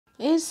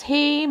Is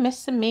he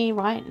missing me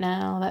right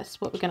now? That's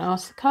what we're going to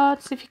ask the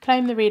cards. If you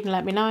claim the reading,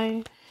 let me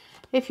know.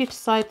 If you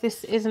decide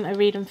this isn't a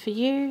reading for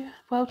you,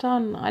 well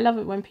done. I love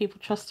it when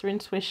people trust their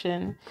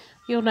intuition.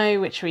 You'll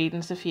know which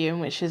readings are for you and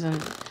which isn't.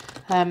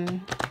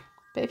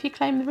 But if you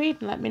claim the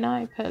reading, let me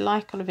know. Put a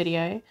like on a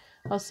video.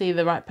 I'll see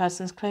the right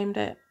person's claimed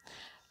it.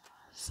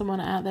 Someone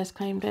out there's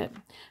claimed it.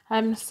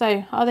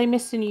 So are they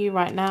missing you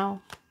right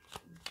now?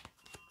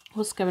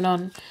 What's going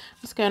on?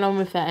 What's going on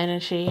with that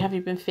energy? Have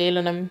you been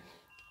feeling them?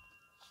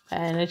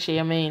 Energy,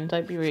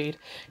 don't be rude.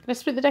 I'm going to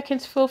split the deck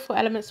into four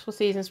elements, 4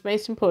 seasons,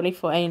 most importantly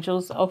 4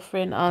 angels,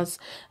 offering us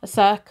a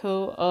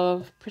circle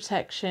of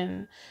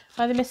protection.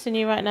 Are they missing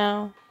you right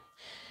now?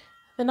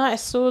 The Knight of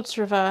Swords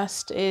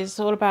reversed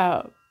is all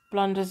about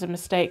blunders and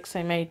mistakes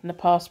they made in the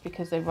past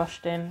because they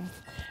rushed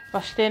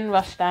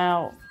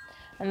out.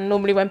 And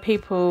normally when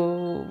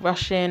people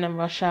rush in and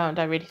rush out and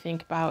don't really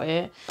think about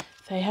it,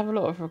 they have a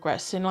lot of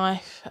regrets in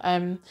life.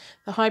 The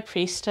High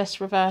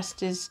Priestess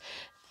reversed is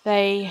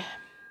they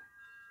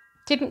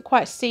didn't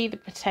quite see the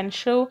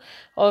potential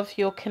of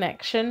your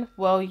connection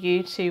while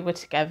you two were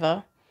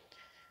together.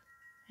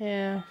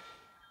 Yeah.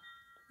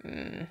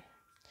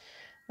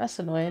 That's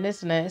annoying,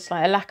 isn't it? It's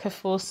like a lack of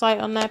foresight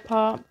on their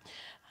part.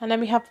 And then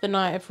we have the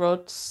Knight of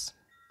Rods,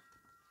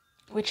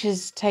 which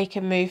is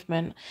taken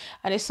movement.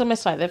 And it's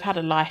almost like they've had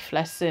a life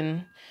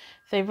lesson.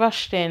 They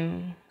rushed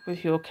in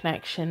with your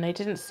connection. They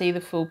didn't see the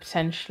full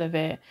potential of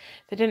it.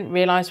 They didn't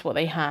realise what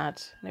they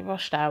had. They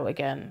rushed out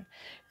again.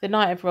 The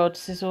Knight of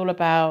Rods is all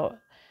about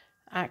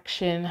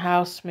action,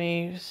 house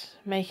moves,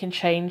 making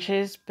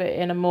changes, but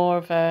in a more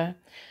of a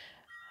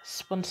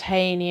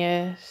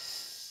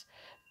spontaneous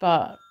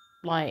but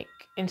like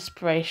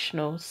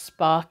inspirational,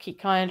 sparky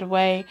kind of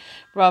way,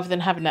 rather than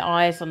having their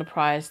eyes on the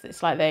prize.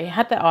 It's like they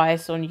had their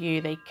eyes on you.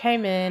 They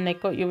came in, they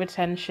got your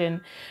attention,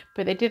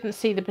 but they didn't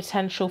see the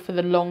potential for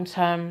the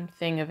long-term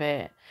thing of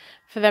it.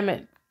 For them,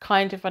 it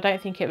kind of, I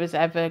don't think it was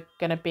ever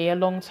going to be a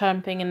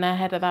long-term thing in their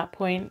head at that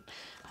point.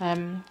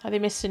 Are they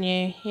missing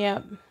you?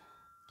 Yep.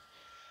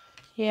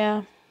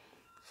 Yeah,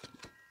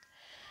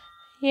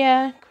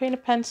 Queen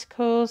of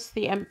Pentacles,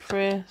 the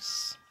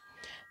Empress,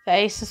 the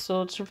Ace of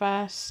Swords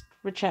reversed,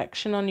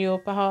 rejection on your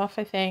behalf,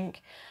 I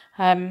think.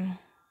 They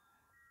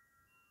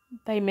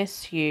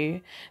miss you.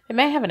 They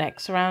may have an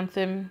ex around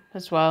them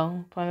as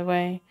well, by the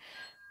way.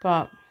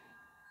 But,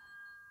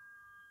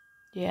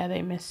 yeah,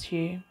 they miss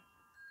you.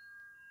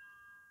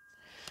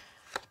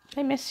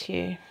 They miss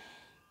you.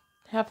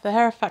 Have the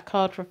Hierophant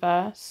card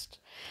reversed.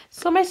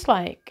 It's almost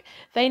like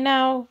they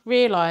now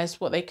realise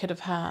what they could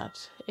have had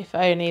if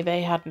only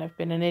they hadn't have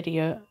been an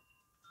idiot.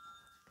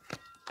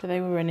 But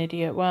they were an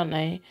idiot, weren't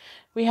they?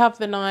 We have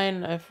the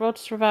Nine of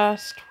Rods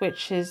reversed,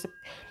 which is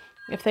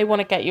if they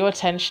want to get your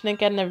attention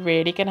again, they're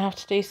really going to have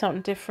to do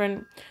something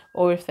different.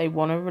 Or if they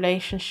want a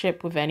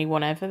relationship with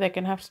anyone ever, they're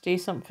going to have to do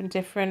something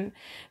different.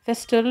 They're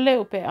still a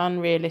little bit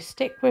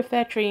unrealistic with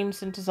their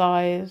dreams and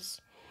desires.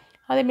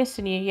 Are they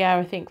missing you? Yeah,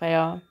 I think they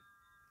are.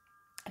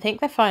 I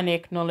think they're finally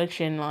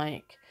acknowledging,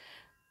 like,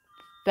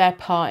 their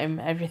part in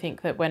everything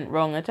that went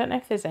wrong. I don't know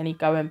if there's any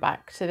going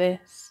back to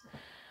this.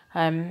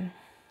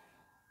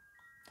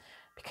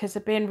 Because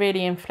they're being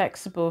really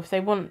inflexible. If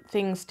they want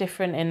things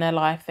different in their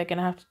life, they're going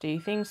to have to do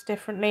things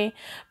differently.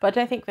 But I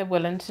don't think they're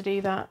willing to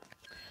do that.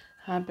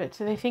 But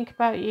do they think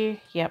about you?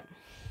 Yep.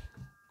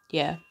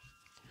 Yeah.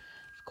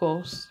 Of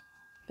course.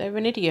 They're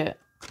an idiot.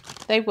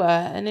 They were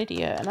an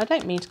idiot. And I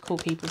don't mean to call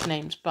people's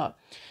names, but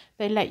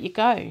they let you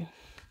go.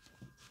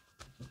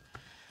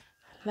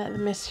 Let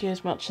them miss you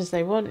as much as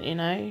they want, you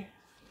know.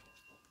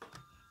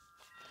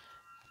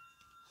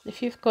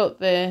 If you've got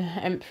the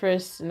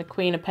Empress and the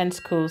Queen of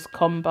Pentacles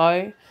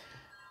combo,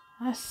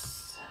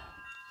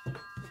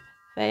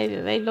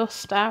 they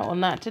lost out on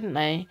that, didn't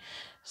they?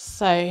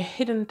 So,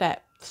 hidden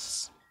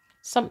depths.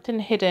 Something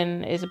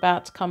hidden is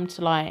about to come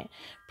to light.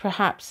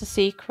 Perhaps a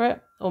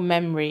secret or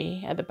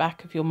memory at the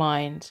back of your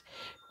mind.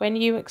 When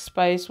you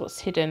expose what's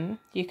hidden,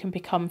 you can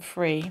become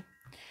free.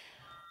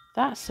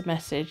 That's a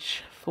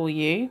message for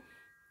you.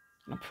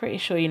 I'm pretty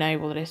sure you know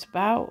what it's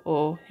about,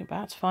 or you're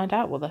about to find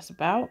out what that's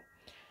about.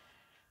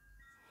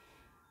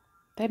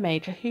 They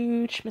made a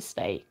huge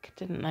mistake,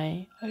 didn't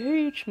they? A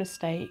huge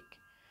mistake.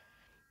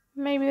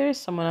 Maybe there is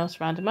someone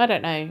else around him. I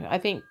don't know. I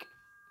think...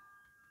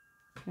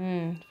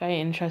 very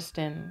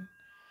interesting.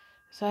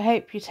 So I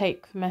hope you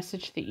take the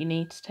message that you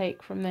need to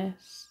take from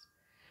this.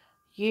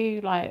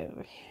 You're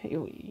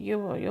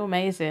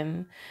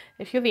amazing.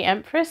 If you're the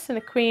Empress and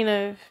the Queen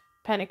of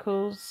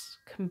Pentacles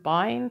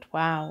combined,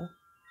 wow.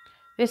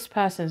 This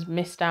person's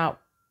missed out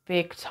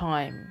big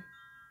time.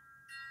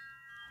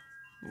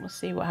 We'll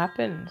see what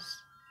happens.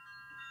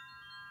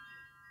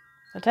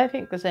 I don't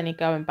think there's any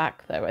going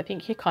back, though. I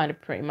think you're kind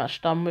of pretty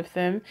much done with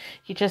them.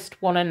 You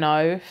just want to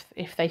know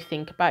if they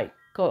think about...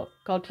 God,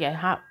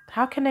 yeah,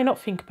 how can they not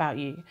think about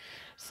you?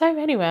 So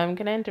anyway, I'm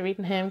going to end the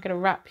reading here. I'm going to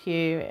wrap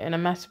you in a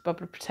massive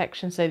bubble of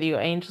protection so that your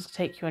angels can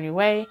take you on your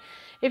way.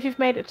 If you've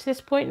made it to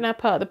this point, now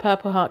part of the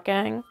Purple Heart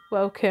Gang,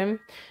 welcome.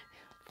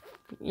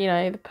 You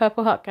know, the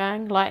Purple Heart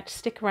Gang like to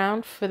stick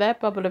around for their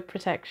bubble of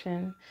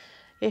protection.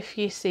 If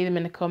you see them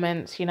in the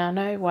comments, you now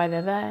know why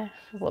they're there,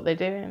 what they're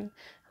doing.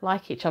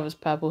 Like each other's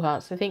purple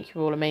hearts. I think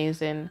you're all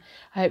amazing.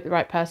 I hope the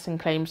right person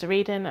claims a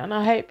reading, and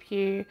I hope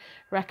you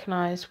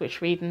recognise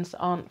which readings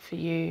aren't for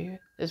you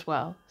as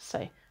well.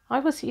 So I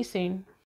will see you soon.